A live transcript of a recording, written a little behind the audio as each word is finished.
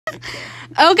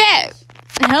Okay.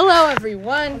 Hello,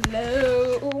 everyone.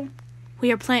 Hello.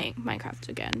 We are playing Minecraft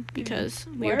again because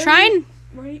we Why are are trying.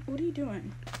 What are you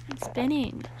doing? I'm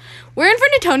spinning. We're in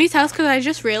front of Tony's house because I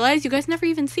just realized you guys never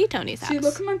even see Tony's house. See,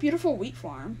 look at my beautiful wheat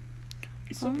farm.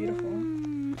 It's so beautiful.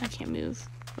 I can't move.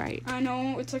 Right. I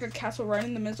know, it's like a castle right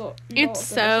in the middle. It's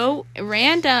so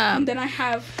random. And then I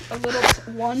have a little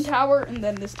one tower, and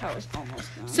then this tower's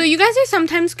almost done. So you guys are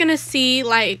sometimes going to see,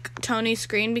 like, Tony's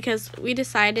screen because we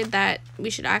decided that we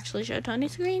should actually show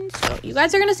Tony's screen. So you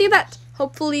guys are going to see that,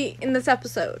 hopefully, in this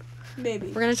episode. Maybe.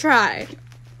 We're going to try.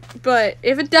 But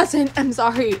if it doesn't, I'm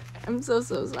sorry. I'm so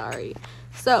sorry.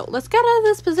 So let's get out of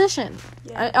this position.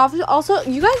 Yeah. Also,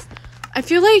 you guys, I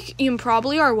feel like you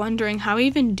probably are wondering how I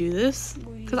even do this.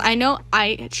 Because I know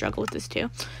I struggle with this too.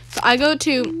 So I go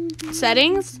to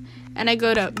settings, and I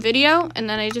go to video, and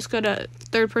then I just go to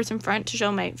third person front to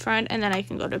show my front, and then I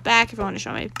can go to back if I want to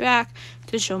show my back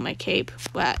to show my cape.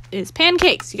 That is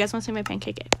pancakes. You guys want to see my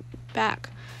pancake back?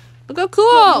 Look how cool.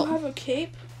 Oh, you have a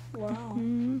cape? Wow.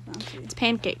 It's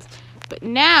pancakes. But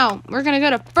now we're going to go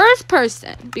to first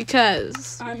person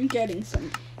because I'm getting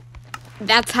some.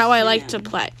 that's how I like to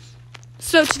play.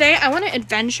 So today I want to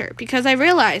adventure because I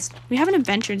realized we haven't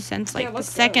adventured since like the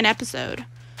second episode.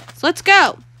 So let's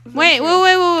go. Wait.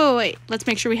 Let's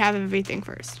make sure we have everything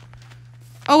first.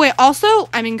 Oh wait, also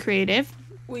I'm in creative.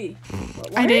 Why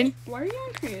I did. Why are you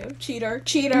in creative?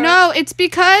 Cheater. No, it's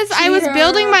because I was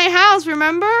building my house,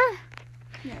 remember?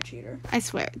 Yeah, cheater. I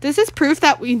swear. This is proof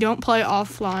that we don't play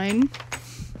offline.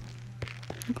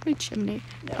 Look at my chimney.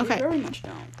 Yeah, okay. We very much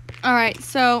don't. Alright,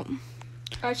 so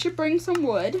I should bring some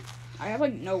wood. I have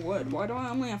like no wood. Why do I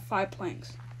only have 5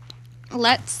 planks?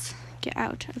 let's get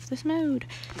out of this mode.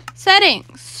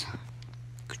 Settings.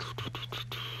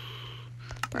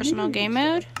 Personal game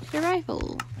mode.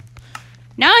 Survival.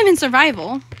 Now I'm in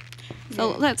survival. So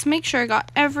let's make sure I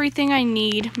got everything I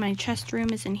need. My chest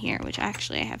room is in here, which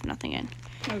actually I have nothing in.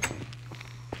 Okay.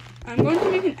 I'm going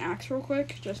to make an axe real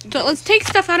quick, just in case. So let's take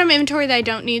stuff out of my inventory that I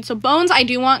don't need. So bones I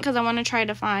do want because I want to try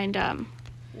to find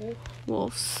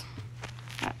wolves.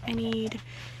 I need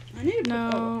to put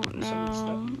no. some stuff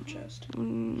in the chest.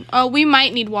 Oh, we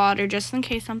might need water just in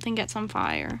case something gets on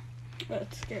fire.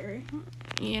 That's scary.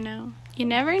 You know, you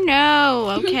never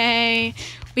know. Okay.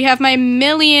 We have my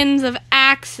millions of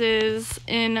axes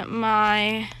in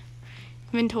my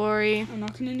inventory. I'm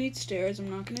not gonna need stairs. I'm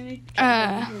not gonna need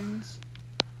rooms.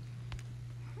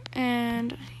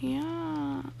 And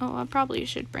yeah. Oh, I probably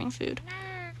should bring food.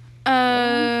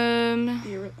 Can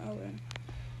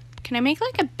I make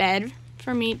like a bed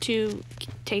for me to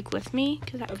take with me?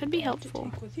 Because that could be helpful.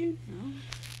 To take with you? No.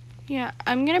 Yeah,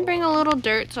 I'm gonna bring a little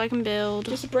dirt so I can build.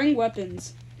 Just bring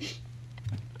weapons.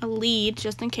 A lead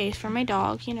just in case for my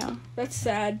dog, you know. That's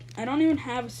sad. I don't even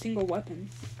have a single weapon.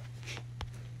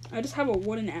 I just have a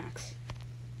wooden axe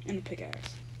and a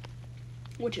pickaxe,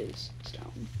 which is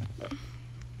stone. But...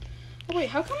 Oh wait,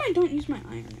 how come I don't use my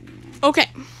iron anymore? Okay,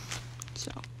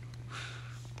 so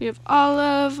we have all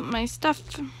of my stuff.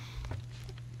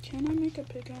 Can I make a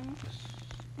pickaxe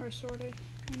or a sword?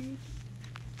 I need.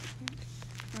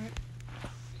 Alright.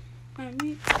 I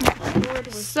make a sword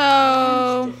with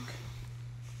so.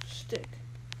 Stick.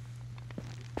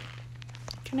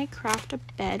 Can I craft a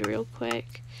bed real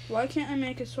quick? Why can't I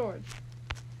make a sword?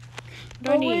 What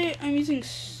do I need? Wait, I'm using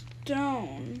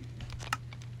stone.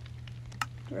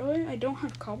 Really? I don't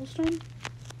have cobblestone?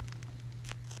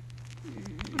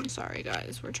 I'm sorry,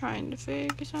 guys. We're trying to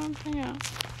figure something out.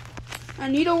 I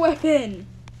need a weapon.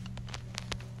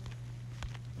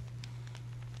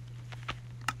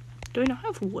 Do I not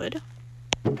have wood?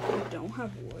 I don't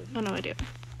have wood. Oh, no, I do.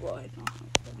 Well, I don't have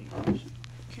wood either.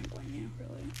 Can't blame you,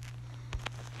 really.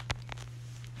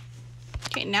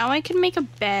 Okay, now I can make a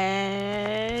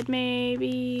bed,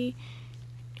 maybe.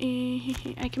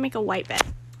 I can make a white bed.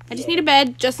 I just need a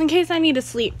bed just in case I need to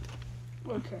sleep.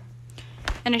 Okay.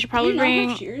 And I should probably Do you not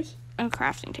have shears? a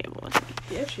crafting table with me.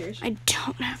 Do you have shears? I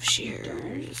don't have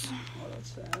shears. Oh, that's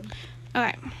sad.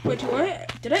 Okay.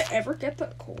 Wait, did I ever get the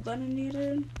coal that I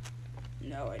needed?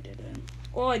 No, I didn't.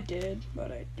 Well, I did,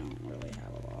 but I don't really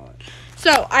have a lot.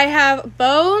 So, I have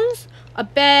bones, a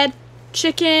bed,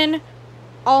 chicken,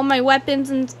 all my weapons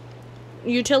and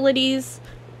utilities,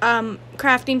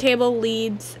 crafting table,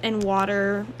 leads, and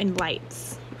water, and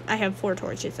lights. I have 4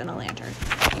 torches and a lantern.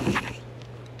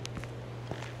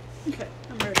 Okay,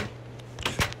 I'm ready.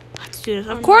 Let's do this.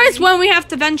 Of course, when we have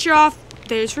to venture off,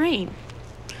 there's rain.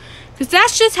 Because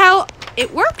that's just how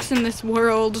it works in this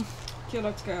world. Okay,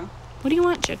 let's go. What do you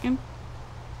want, chicken?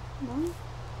 What?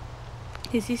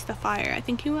 He sees the fire. I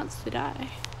think he wants to die.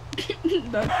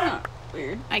 That's not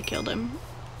weird. I killed him.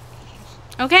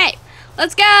 Okay,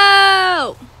 Let's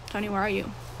go! Tony, where are you?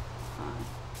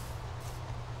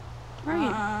 Where are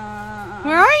you?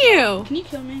 Where are you? Can you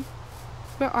kill me?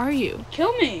 Where are you?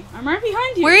 Kill me. I'm right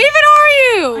behind you. Where even are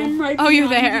you? I'm right Oh, behind you're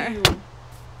there. you.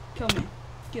 Kill me.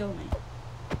 Kill me.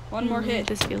 One more hit.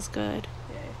 This feels good.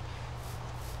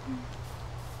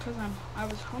 Because I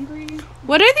was hungry.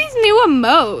 What are these new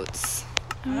emotes?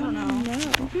 I don't know. I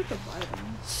think you have to buy them.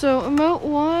 So, emote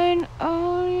 1.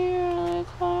 Oh, yeah,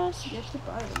 class. You have to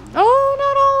buy them. Oh,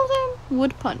 not all of them.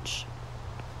 Wood punch.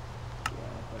 Yeah,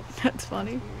 That's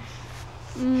funny.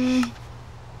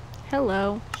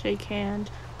 Hello. Shake hand.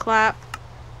 Clap.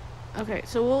 Okay,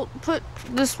 so we'll put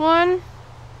this one.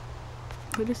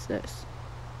 What is this?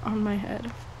 On my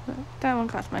head. That one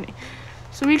costs money.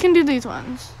 So we can do these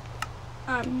ones.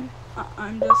 I'm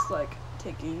just like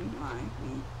taking my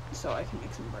meat so I can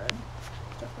make some bread.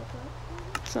 Stuff like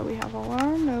that. So we have all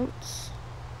our notes.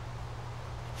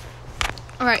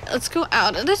 Alright, let's go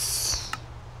out of this.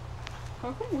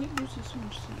 How come wheat gives you so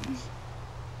much sense?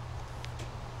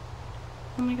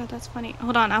 Oh my god, that's funny.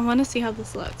 Hold on, I want to see how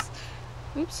this looks.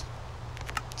 Oops.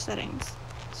 Settings.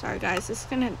 Sorry guys, this is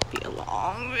gonna be a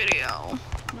long video.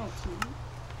 No, it's not.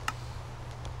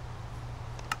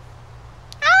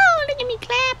 Oh, look at me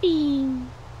clapping.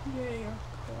 Yeah, you're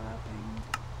clapping.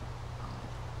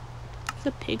 There's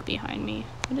a pig behind me.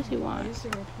 What does he Why want? is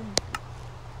there a pig?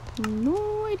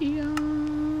 No idea. Yeah,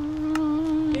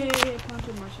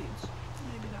 planted more seeds.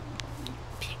 Maybe that one.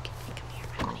 Pig, come here.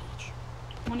 I want to eat you.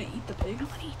 Want to eat the pig? I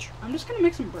want to eat you. I'm just gonna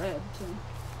make some bread, so.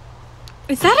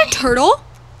 Is that a turtle?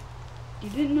 You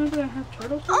didn't know that I have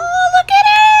turtles? Oh, look at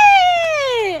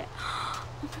it! Oh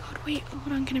my god, wait,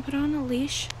 hold on. Can I put it on a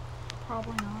leash?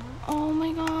 Probably not. Oh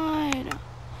my god.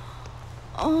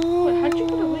 Oh. Wait, how'd you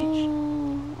get a leash? I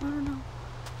don't know.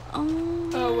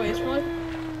 Oh, wait, it's probably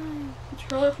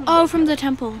from from the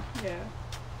temple. Yeah.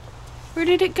 Where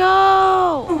did it go?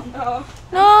 Oh, no.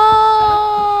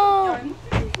 No! Yeah, I don't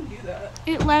think you can do that.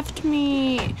 It left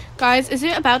me. Guys, is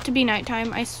it about to be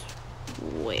nighttime? I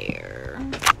swear.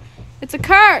 It's a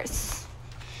curse.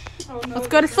 Oh, no, Let's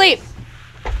go to sleep.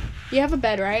 You have a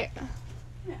bed, right?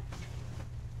 Yeah.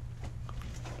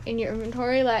 In your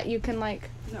inventory that you can, like,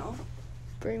 No.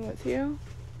 bring with you?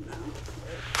 No.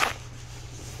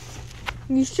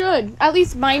 You should. At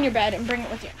least mine your bed and bring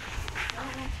it with you.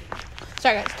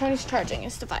 Sorry, guys. Tony's charging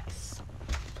his device.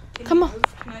 Come on.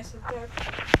 Can I sit there?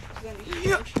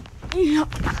 Yeah.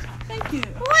 Thank you.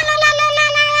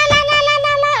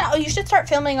 Oh, you should start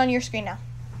filming on your screen now.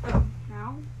 Oh,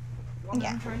 now? While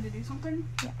Yeah. I'm trying to do something?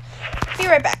 Yeah. Be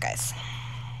right back, guys.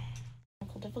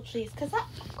 Difficulties, because that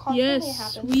constantly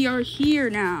happens. we are here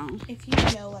now. If you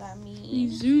know what I mean.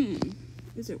 Resume.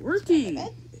 Is it working?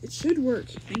 It should work.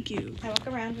 Thank you. I walk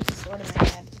around with a sword in my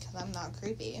head because I'm not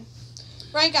creepy.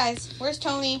 Right, guys. Where's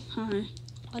Tony? Hi.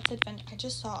 Let's adventure. I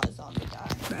just saw a zombie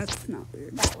die. That's not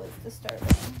weird. That was disturbing.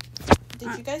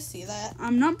 Did you guys see that?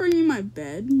 I'm not bringing my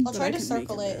bed. I'll try to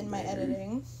circle it in my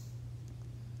editing.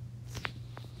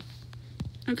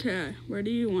 Okay, where do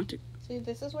you want to? See,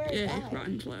 this is where it Yeah, died.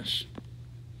 rotten flesh.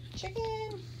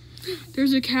 Chicken.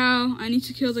 There's a cow. I need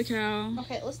to kill the cow.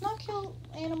 Okay, let's not kill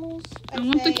animals. I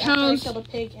want the After I cows. killed a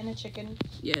pig and a chicken.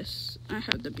 Yes, I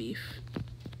have the beef.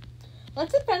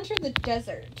 Let's adventure the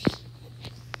desert.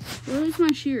 Where is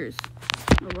my shears?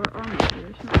 Or where are my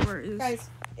shears? No, where is... Guys,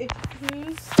 I was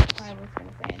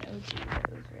gonna say an OG, but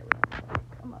it was really only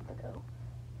like a month ago.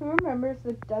 Who remembers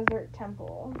the desert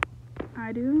temple?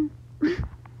 I do. Okay.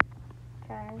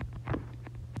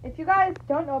 If you guys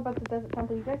don't know about the desert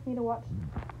temple, you guys need to watch.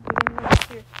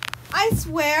 I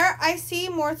swear, I see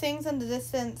more things in the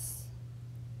distance.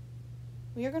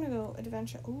 We are gonna go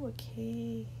adventure. Ooh, a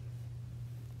cave.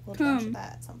 We'll adventure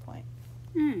that at some point.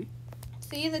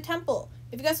 See the temple.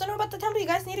 If you guys don't know about the temple, you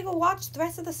guys need to go watch the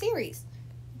rest of the series.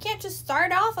 You can't just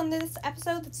start off on this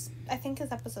episode that's, I think,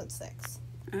 is episode 6.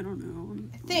 I don't know.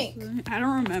 I think. I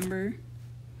don't remember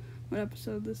what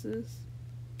episode this is.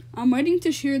 I'm waiting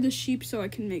to shear the sheep so I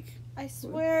can make... I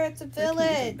swear it's a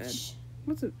village.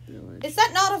 What's a village? Is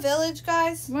that not a village,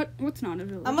 guys? What's not a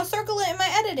village? I'm gonna circle it in my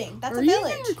editing. That's Are a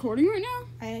village. you even recording right now?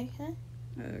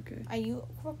 Okay. Are you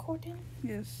recording?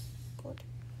 Yes. Good.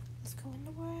 Let's go in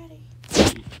the wordy.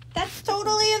 That's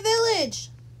totally a village.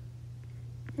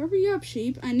 Hurry up,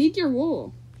 sheep. I need your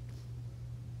wool.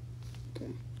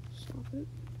 Okay. Stop it.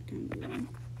 Can't do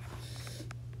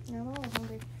that. I'm all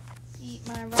hungry. Eat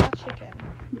my raw chicken.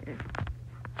 Yeah.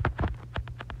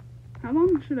 How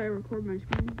long should I record my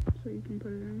screen so you can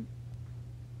put it in?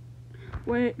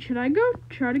 Wait, should I go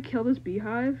try to kill this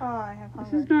beehive? Oh, I have hunger.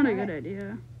 This is not a good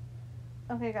idea.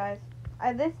 Okay, guys.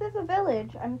 This is a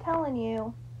village. I'm telling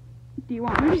you. Do you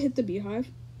want me to hit the beehive?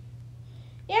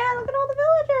 Yeah, look at all the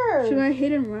villagers. Should I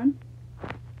hit and run?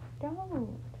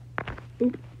 Don't.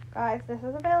 Boop. Guys, this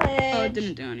is a village. Oh, it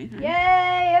didn't do anything.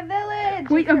 Yay, a village.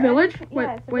 Wait, a village?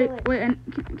 Yeah, Wait, and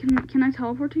can I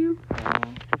teleport to you?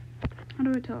 How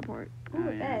do I teleport? Ooh,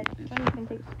 a bed. Then you can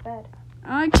take this bed.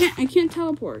 I can't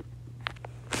teleport.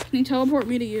 Can you teleport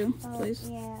me to you, please?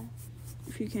 Yeah.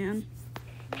 If you can.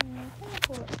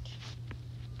 Teleport.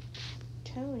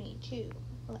 Tony, too.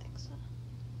 Alexa.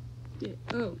 Yeah.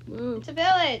 Oh, whoa. It's a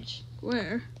village.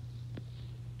 Where?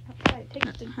 Okay, take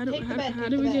the bed. How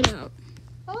do we get out?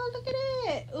 Oh, look at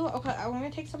it. Ooh, okay, I'm going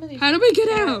to take some of these. How do we get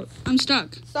carrots. out? I'm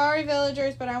stuck. Sorry,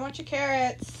 villagers, but I want your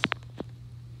carrots.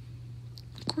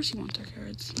 Of course he wants our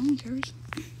carrots. No one cares.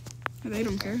 They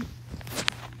don't care.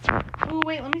 Oh,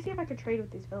 wait, let me see if I could trade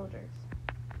with these villagers.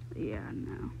 Yeah,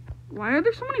 no. Why are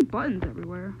there so many buttons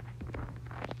everywhere?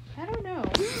 I don't know.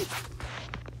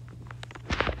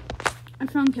 I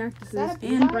found cactuses a and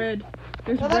beehive? bread.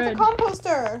 There's Oh, bread. that's a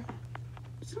composter.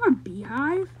 It's not a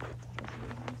beehive.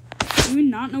 Do you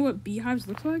not know what beehives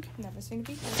look like? Never seen a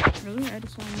beehive. Really? I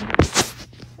just saw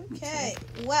one. Okay,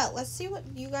 well, let's see what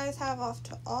you guys have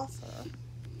to offer.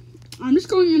 I'm just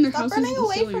going in their Stop houses running and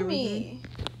away stealing from everything. me.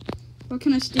 What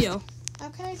can I steal? How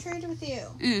can I trade with you?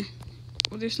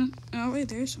 Well, there's not. Oh wait,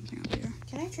 there's something up here.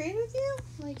 Can I trade with you?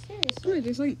 Like, seriously. Wait,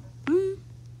 there's like. Man,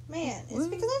 is What? it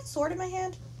because I have a sword in my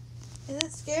hand? Is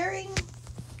it scary?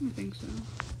 I don't think so.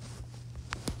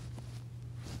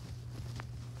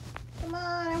 Come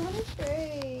on, I want to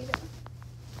trade.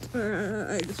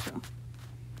 I just fell.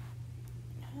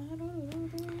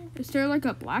 Is there like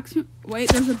a blacksmith? Wait,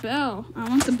 there's a bell. I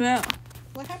want the bell.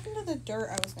 What happened to the dirt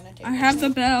I was going to take? I have the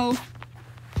bell.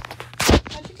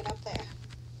 How'd you get up there?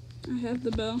 I have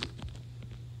the bell.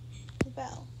 The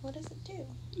bell. What does it do?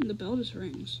 And the bell just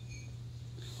rings.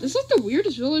 This is like the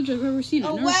weirdest village I've ever seen.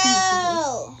 I've Oh, never seen this before.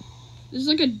 well. This is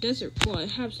like a desert. Well, I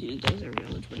have seen a desert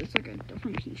village, but it's like a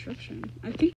different construction.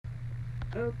 I think.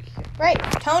 Okay. Right,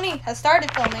 Tony has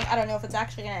started filming. I don't know if it's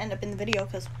actually going to end up in the video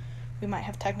because we might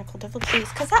have technical difficulties.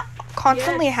 Because that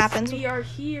constantly happens. We are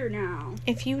here now.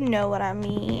 If you know what I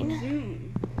mean.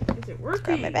 Zoom. Is it working?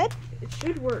 Grab my bed. It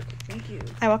should work. Thank you.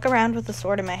 I walk around with a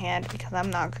sword in my hand because I'm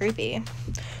not creepy.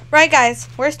 Right, guys.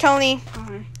 Where's Tony?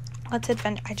 Hi. Let's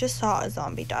adventure. I just saw a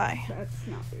zombie die. That's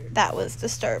not weird. That was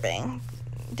disturbing.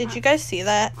 Did you guys see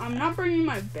that? I'm not bringing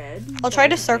my bed. I'll try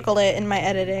to circle it in my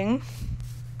editing.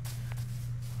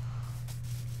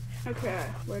 Okay,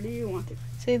 where do you want to?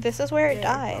 See, this is where it Yeah,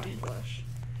 died. flesh.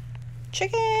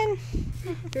 Chicken.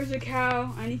 There's a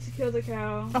cow. I need to kill the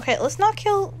cow. Okay, let's not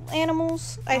kill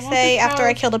animals. I want say the after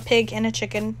I cows. killed a pig and a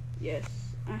chicken. Yes,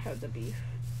 I have the beef.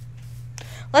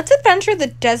 Let's adventure the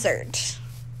desert.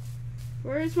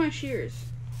 Where is my shears?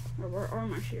 Or where are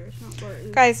my shears? Not where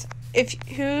is. Guys,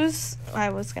 I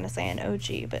was gonna say an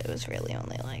OG, but it was really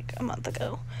only like a month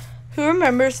ago. Who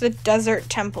remembers the desert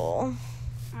temple?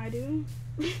 I do.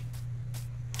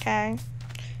 Okay.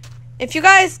 If you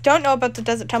guys don't know about the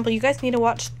desert temple, you guys need to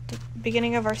watch the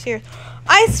beginning of our series.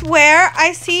 I swear,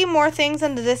 I see more things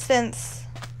in the distance.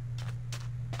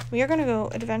 We are gonna go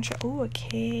adventure. Ooh, a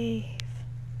cave.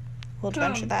 We'll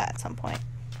adventure that at some point.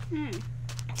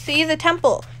 See, the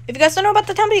temple. If you guys don't know about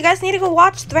the temple, you guys need to go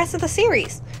watch the rest of the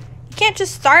series. You can't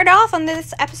just start off on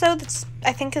this episode that's,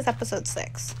 I think, is episode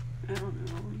 6. I don't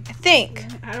know. I think.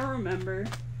 I don't remember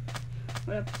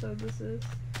what episode this is.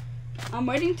 I'm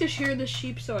waiting to shear the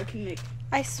sheep so I can make.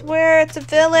 I swear, it's a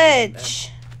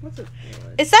village. What's a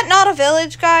village? Is that not a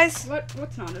village, guys?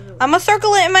 What's not a village? I'm gonna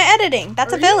circle it in my editing.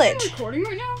 That's a village. Are you recording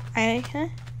right now? Huh?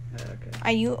 Okay.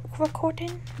 Are you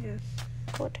recording? Yes.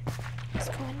 Good. Let's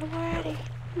go in the wordy.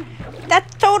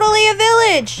 That's totally a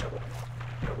village.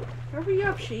 Hurry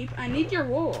up, sheep. I need your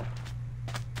wool.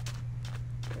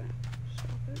 Okay. Stop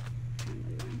it. I'm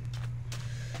leaving.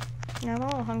 I'm a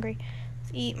little hungry.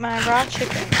 Let's eat my raw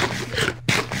chicken.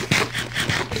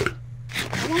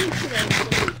 I want to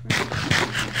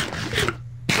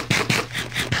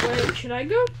Wait, should I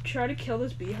go try to kill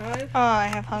this beehive? Oh, I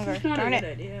have hunger. This is not Darn a it. good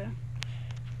idea.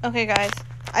 Okay, guys.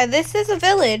 This is a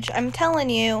village. I'm telling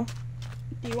you.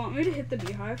 Do you want me to hit the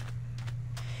beehive?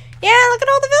 Yeah, look at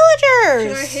all the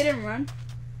villagers. Should I hit and run?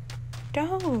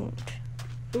 Don't.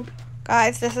 Oop.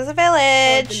 Guys, this is a Oh, it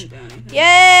village. didn't do anything.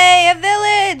 Yay, a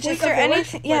village. Wait, Is there a village?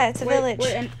 anything? Yeah, it's a village.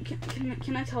 Wait, and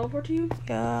can I teleport to you?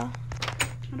 Yeah.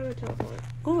 How do I teleport?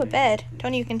 Ooh, a bed.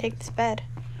 Tony, you can take this bed.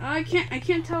 I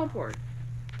can't teleport.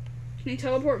 Can you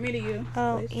teleport me to you?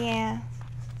 Oh, please? yeah.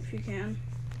 If you can.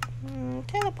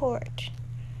 Teleport.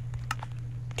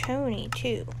 Tony,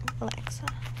 too. Alexa.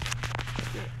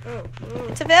 Oh, whoa.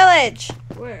 It's a village.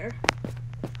 Where?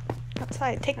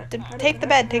 Outside. Take the How bed. Take the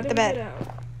do we bed. get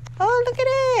out? Oh, look at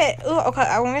it. Ooh, okay,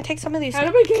 I'm gonna take some of these How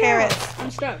do we get carrots. out?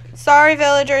 I'm stuck. Sorry,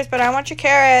 villagers, but I want your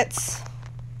carrots.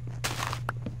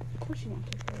 Of course you want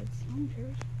those carrots. I want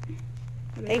carrots.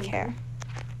 Are They really care.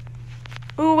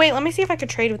 Ooh, wait, let me see if I could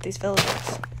trade with these villagers.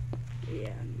 cool? Yeah.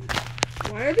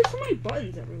 Why are there so many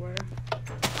buttons everywhere?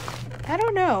 I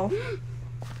don't know.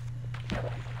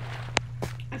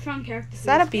 I found cactuses. Is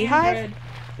that a and beehive? bread.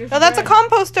 There's No, that's a bread.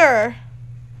 composter.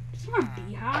 It's not a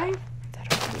beehive. Is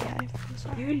that a beehive? I'm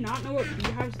sorry. Do you not know what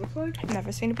beehives look like? I've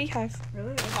never seen a beehive.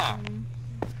 Really?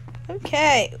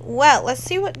 Okay, well, let's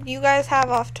see what you guys have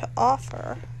off to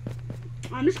offer.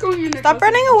 I'm just going in there. Stop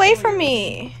running away from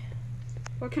me.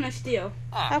 What can I steal?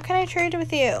 How can I trade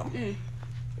with you?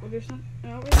 Well, there's some.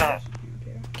 Oh, wait, there's something up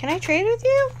here. Can I trade with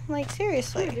you? Like, Wait,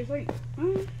 seriously. there's like.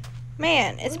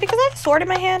 Man, it's because I have a sword in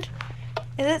my hand.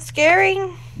 Is it scary?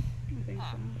 I think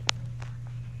so.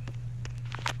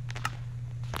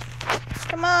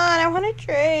 Come on, I want to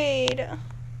trade.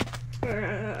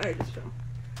 I just fell.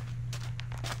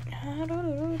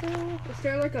 Is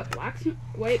there like a blacksmith?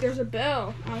 Wait, there's a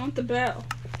bell. I want the bell.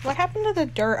 What happened to the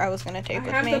dirt I was going to take I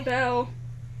with have me? the bell.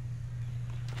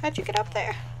 How'd you get up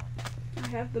there? I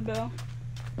have the bell.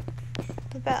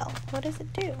 The bell. What does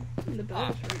it do? And the bell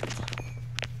is ringing.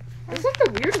 It's like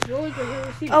the weirdest village I've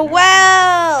ever seen. Oh,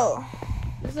 well.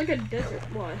 It's like a desert.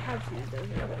 Well, I have seen a desert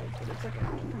village, but it's like a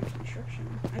different construction.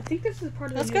 I think this is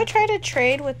part of Let's the go new- try to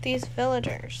trade with these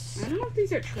villagers. I don't know if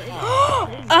these are trade.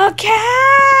 A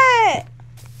cat!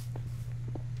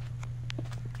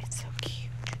 It's so cute.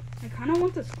 I kind of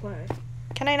want this clay.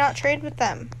 Can I not trade with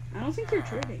them? I don't think they're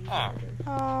trading.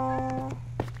 Oh.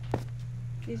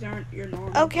 These aren't your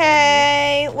normal.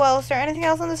 Okay. Well, is there anything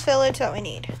else in this village that we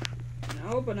need?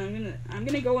 No, but I'm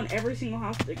gonna go in every single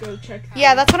house to go check.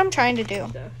 Yeah, that's what I'm trying to do.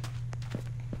 Stuff.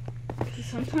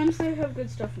 Sometimes they have good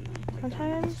stuff in them. Like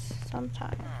diamonds.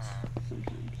 Sometimes.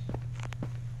 Sometimes.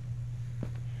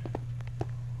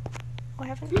 I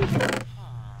haven't.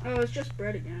 Oh, it's just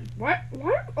bread again. Why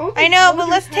are all I these know, but villagers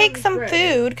let's have take this some bread?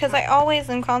 food because I always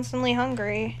am constantly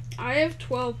hungry. I have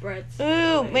 12 breads.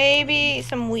 Ooh, maybe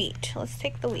some wheat. Let's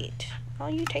take the wheat. Oh,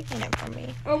 you taking it from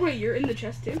me? Oh wait, you're in the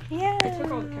chest too? Yeah. I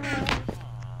took all the carrots.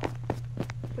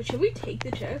 But should we take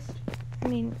the chest? I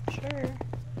mean, sure.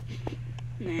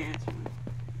 Nah, it's fine.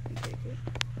 I can take it.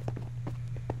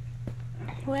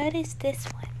 What is this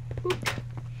one? Boop.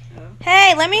 Oh.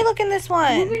 Hey, let me look in this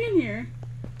one. Moving in here.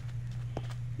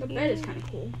 The bed is kind of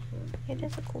cool. So. It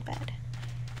is a cool bed.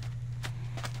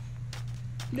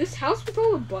 This house with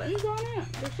all the buttons on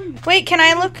it? There's some... Wait, can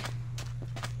I look?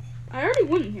 I already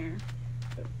went in here.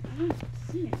 But I don't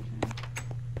see anything.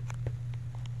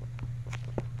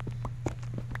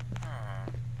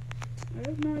 I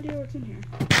have no idea what's in here.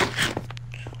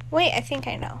 Wait, I think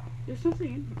I know. There's something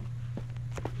in here.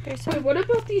 There's Wait, some. what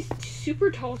about these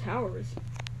super tall towers?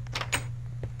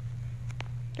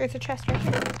 There's a chest right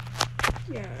here.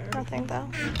 Yeah. Nothing though.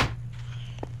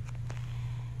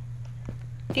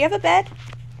 Do you have a bed?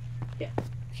 Yeah.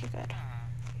 Okay, good.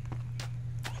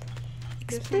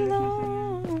 This one, there's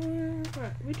Explore.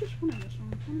 What? We just wanted this one.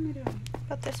 What am I doing?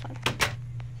 About this one.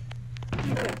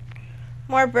 Okay.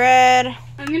 More bread.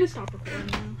 I'm gonna stop recording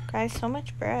now. Guys, so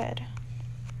much bread.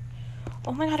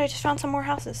 Oh my god, I just found some more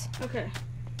houses. Okay.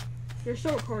 You're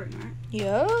still recording, right?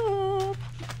 Yup.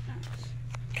 Nice.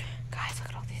 Guys, look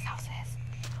at all these houses.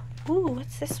 Ooh,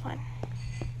 what's this one?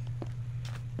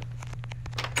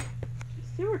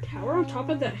 Is there a tower on top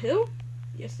of that hill?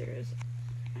 Yes, there is.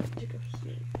 I need to go see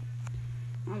it.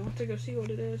 I want to go see what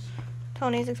it is.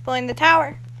 Tony's exploring the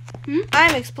tower. Hmm?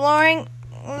 I'm exploring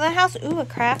the house. Ooh, a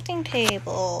crafting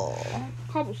table.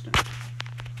 Cobblestone.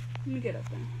 Let me get up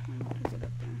there. I want to get up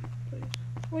there,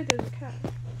 please. Wait, there's a cat.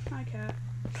 Hi, cat.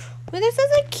 Ooh, this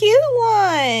is a cute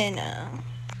one.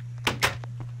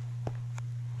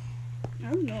 I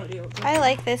have no idea what this I is.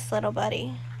 like this little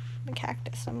buddy. The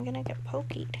cactus. I'm gonna get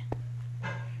pokeyed.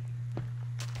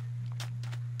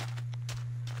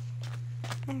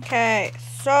 Okay,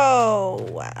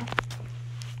 so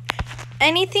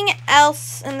anything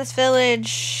else in this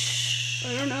village?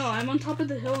 I don't know. I'm on top of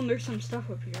the hill and there's some stuff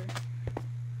up here.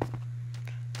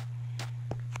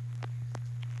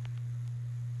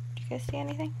 Do you guys see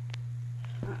anything?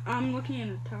 I'm looking in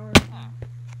a tower.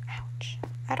 Ouch.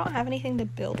 I don't have anything to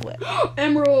build with.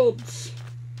 Emeralds!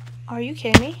 Are you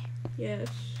kidding me? Yes.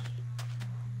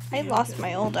 I Yeah, lost okay.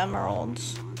 my old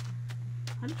emeralds.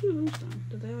 How did you lose them?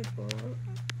 Did they like blow up?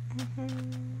 Okay.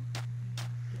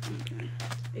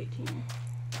 18.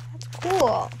 That's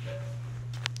cool.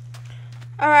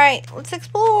 Alright, let's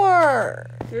explore.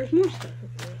 There's more stuff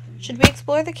up there, I think. Should we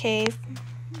explore the cave?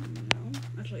 No.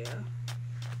 Actually, yeah.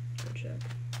 Go check.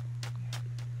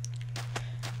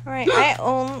 Alright, I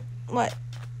own... What?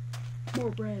 More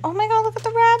bread. Oh my god, look at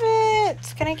the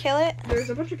rabbits! Can I kill it? There's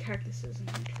a bunch of cactuses in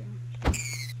here too.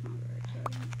 Not very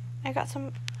exciting. I got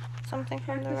something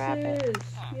from the rabbit.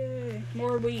 Cactuses! Yay.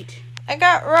 More wheat. I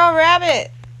got raw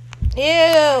rabbit!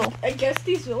 Ew! I guess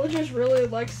these villagers really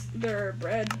like their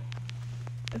bread.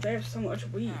 If they have so much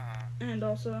wheat. And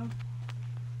also...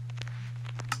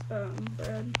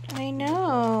 bread. I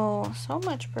know. So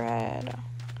much bread.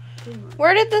 Too much.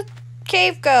 Where did the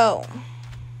cave go?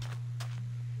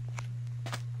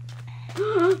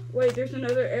 Wait, there's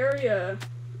another area.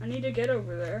 I need to get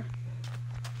over there.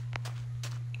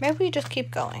 Maybe we just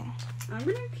keep going. I'm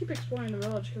gonna keep exploring the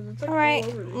village because it's like Alright, all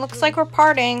over this looks village. like we're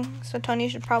parting, so Tony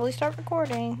should probably start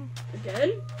recording.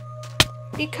 Again?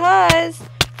 Because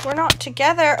we're not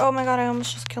together. Oh my god, I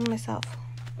almost just killed myself.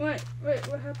 Wait,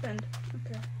 what happened?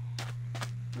 Okay.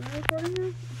 Am I recording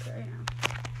now? Okay,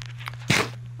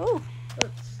 yeah. Ooh.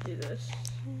 Let's do this.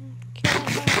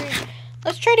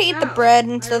 Let's try to eat the Ow, bread I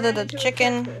instead ran of the into a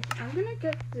chicken. cactus. I'm gonna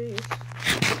get these.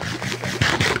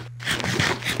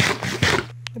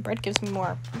 The bread gives me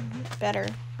more better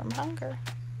from hunger.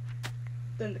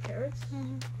 Then the carrots?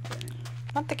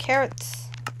 Not the carrots.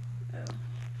 Oh.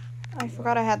 I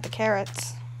forgot I had the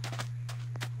carrots.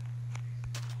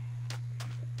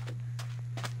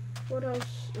 What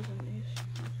else is in these?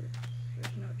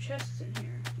 There's no chests in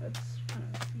here. That's kind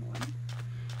of annoying.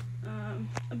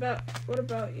 What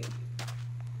about you?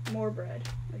 More bread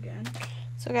again.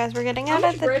 So guys, we're getting How out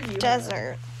much of bread do the you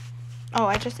desert. Oh,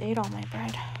 I just ate all my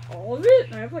bread. All of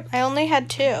it? I have like I only had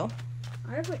 2.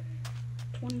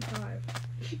 25.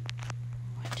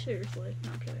 Seriously,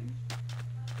 not kidding.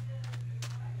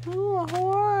 Ooh, a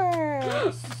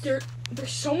horse.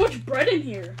 There's so much bread in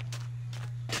here.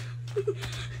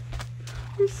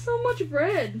 There's so much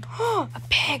bread. A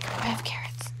pig. I have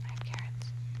carrots.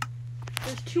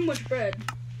 There's too much bread.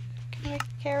 Can I make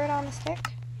a carrot on a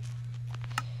stick?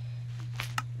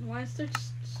 Why is there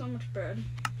just so much bread?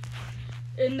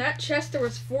 In that chest there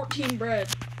was 14 bread.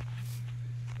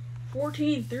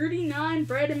 39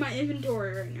 bread in my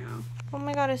inventory right now. Oh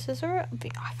my god, is this a... Oh,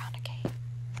 I found a cave.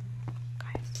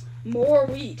 Guys, More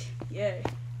wheat. Yay.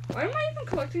 Why am I even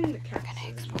collecting the we're cactus? gonna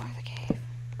explore the cave.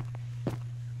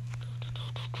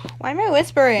 Why am I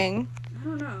whispering? I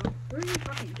don't know. Who are you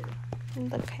talking to? In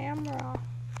the camera.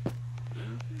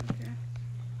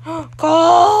 Okay.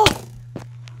 Go!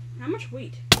 How much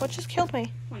wheat? What just killed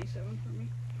me? 27 for me.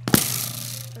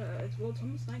 It's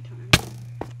almost nighttime.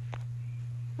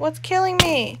 What's killing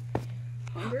me?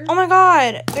 Hunger? Oh my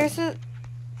god, there's a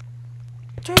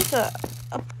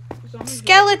Zombie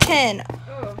skeleton.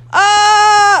 Oh.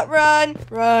 Ah! Run!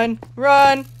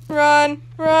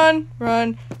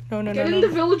 No, Get in the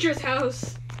villager's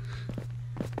house.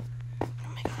 Oh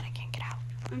my god, I can't get out.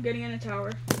 I'm getting in a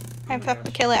tower. I have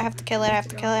to kill it, I have to kill it.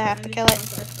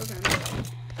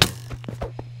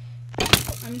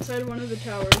 I'm inside one of the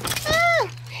towers. Ah!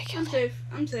 Okay,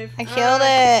 I'm safe. I killed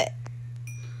it.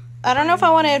 I don't know if I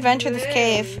want to adventure this Very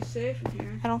cave. safe in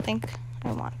here. I don't think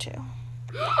I want to.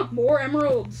 More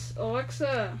emeralds.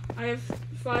 Alexa, I have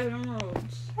 5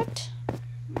 emeralds. What?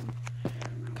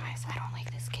 Guys, I don't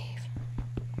like this cave.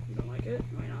 You don't like it?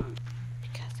 Why not?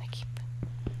 Because I keep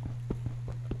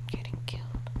getting killed.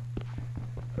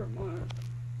 For what?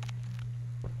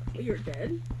 You're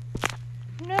dead?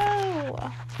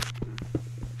 No!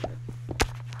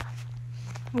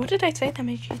 What did I say that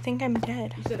made you think I'm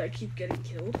dead? You said I keep getting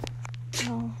killed?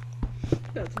 No.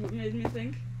 That's what made me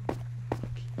think.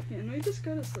 Yeah, no, you just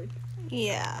go to sleep.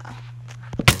 Yeah.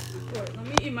 Wait, let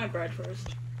me eat my bread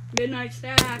first. Midnight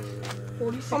snack.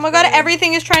 46. Oh my god, bread.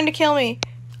 everything is trying to kill me.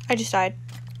 I just died.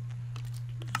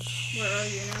 Where are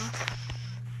you now?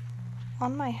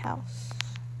 On my house.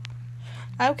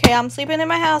 Okay, I'm sleeping in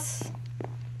my house.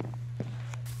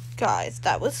 Guys,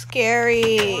 that was Well,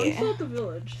 scary. I'm still at the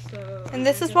village, so... And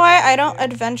this is why I don't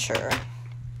adventure.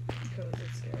 Because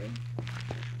it's scary.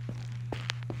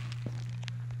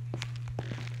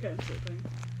 Okay, I'm sleeping.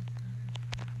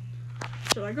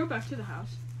 Should I go back to the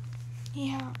house?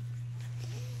 Yeah.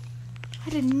 I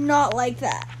did not like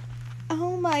that.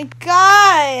 Oh my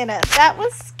god. That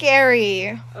was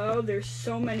scary. Oh, there's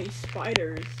so many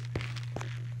spiders.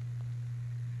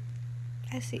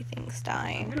 I see things I'm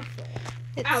dying. gonna fall.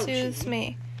 It Ouchie. soothes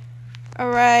me.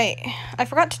 Alright. I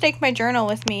forgot to take my journal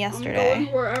with me yesterday. I'm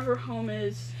going wherever home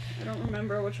is. I don't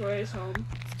remember which way is home.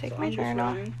 Let's take so my I'm just journal.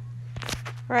 running.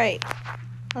 Right.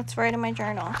 Let's write in my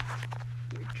journal.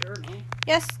 Your journal.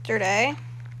 Yesterday,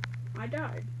 I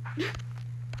died.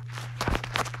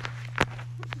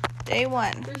 day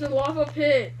 1. There's a lava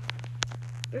pit.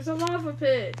 There's a lava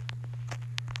pit.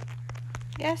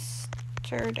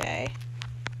 Yesterday,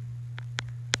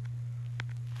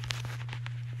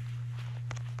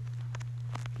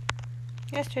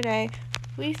 yesterday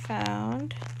we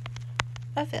found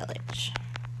a village.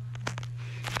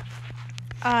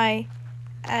 I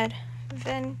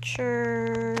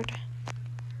adventured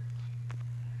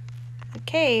a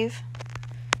cave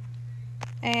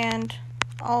and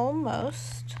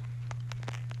almost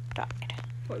died.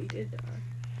 Well, you did die.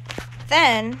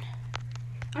 Then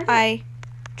did. I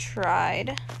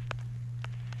tried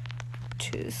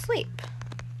to sleep,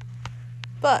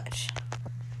 but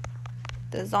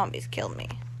the zombies killed me.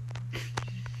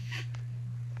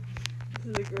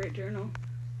 This is a great journal.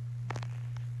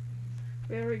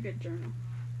 Very good journal.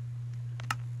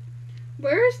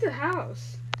 Where is the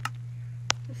house?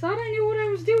 I thought I knew what I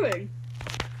was doing.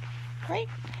 Right?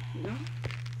 No.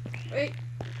 Wait,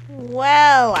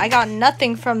 Well, I got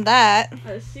nothing from that.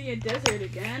 I see a desert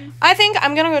again. I think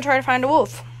I'm gonna go try to find a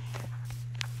wolf.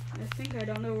 I think I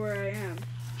don't know where I am.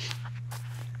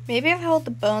 Maybe if I hold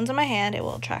the bones in my hand, it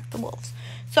will attract the wolves.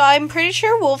 So I'm pretty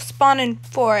sure wolves spawn in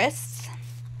forests.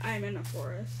 I'm in a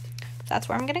forest. That's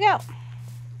where I'm gonna go.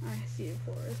 I see a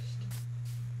forest.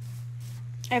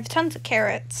 I have tons of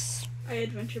carrots. I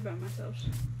adventure by myself.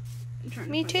 I'm trying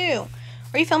to Me find a too.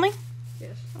 Are you filming?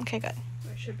 Yes, Okay, good.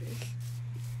 I should be.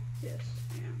 Yes,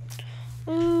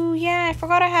 I am. Ooh, yeah, I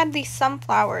forgot I had these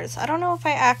sunflowers. I don't know if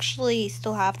I actually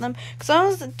still have them. Because when I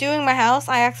was doing my house,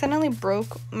 I accidentally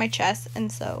broke my chest.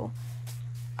 And so,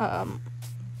 I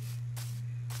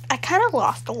kind of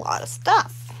lost a lot of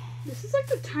stuff. This is like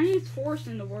the tiniest forest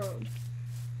in the world.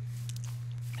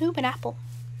 Ooh, an apple.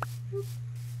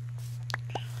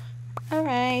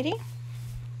 Alrighty.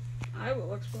 I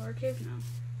will explore our cave now.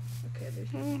 Okay,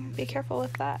 there's Be careful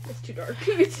with that. It's too dark.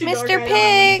 It's too Mr. dark. I don't have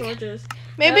Pig! any torches.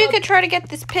 Maybe we Help. could try to get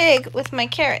this pig with my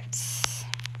carrots.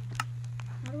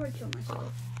 How do I kill myself?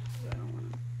 'Cause I don't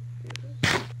want to do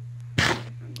this.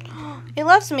 I'm going to- It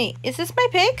loves me. Is this my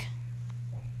pig?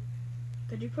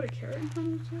 Did you put a carrot in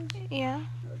front of it? Yeah.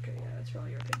 Okay, yeah, that's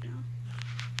probably your pig now.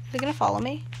 Is it gonna follow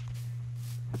me?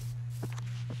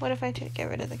 What if I get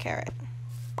rid of the carrot?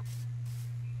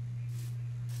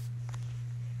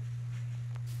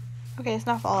 Okay, it's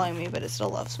not following me, but it still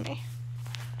loves me.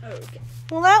 Okay.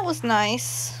 Well, that was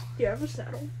nice. Do you have a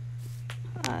saddle?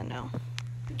 No.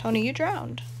 Tony, you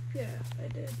drowned. Yeah, I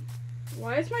did.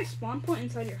 Why is my spawn point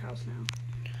inside your house now?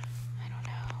 I don't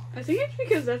know. I think it's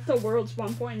because that's the world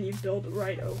spawn point and you build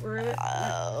right over it.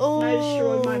 Oh. And I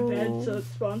destroyed my bed so it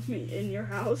spawns me in your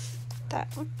house. That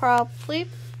would probably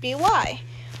be why.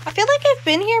 I feel like I've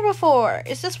been here before.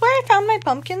 Is this where I found my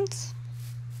pumpkins?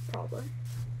 Probably.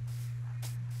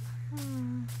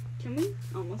 Can we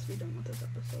almost be done with this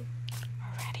episode?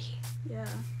 Already. Yeah.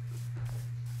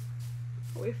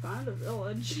 We found a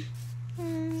village.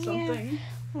 Yeah. Something.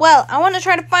 Well, I want to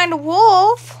try to find a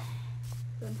wolf.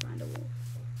 Then find a wolf.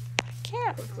 I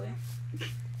can't. Quickly.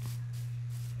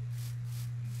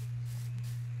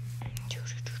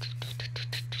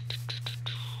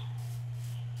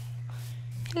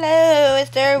 Hello, is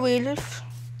there a wolf?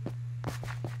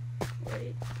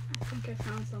 Wait. I think I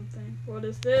found something. What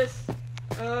is this?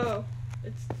 Oh.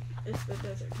 It's the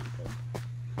desert temple.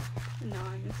 And now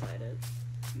I'm inside it.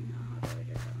 Now how do I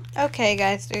get out? Okay,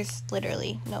 guys, there's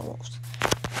literally no wolves.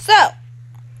 So,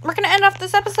 we're going to end off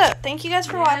this episode. Thank you guys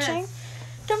for watching.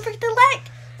 Don't forget to like,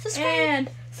 subscribe, And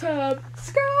subscribe.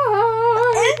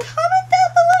 and comment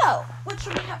down below. What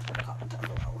should we have for a comment down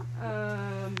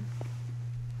below?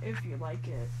 If you like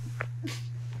it.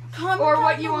 Comment Or down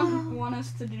what you below. want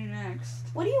us to do next.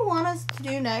 What do you want us to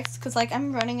do next? Because, like,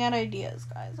 I'm running out of ideas,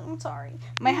 guys. I'm sorry.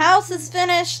 My house is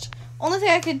finished. Only thing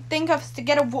I could think of is to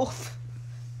get a wolf.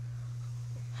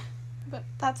 But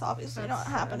that's obviously That's not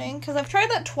sad. happening. Because I've tried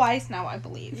that twice now, I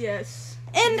believe. Yes.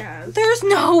 And Yes. there's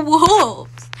no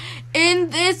wolves in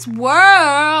this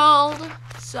world.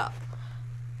 So,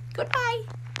 goodbye.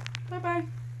 Bye bye.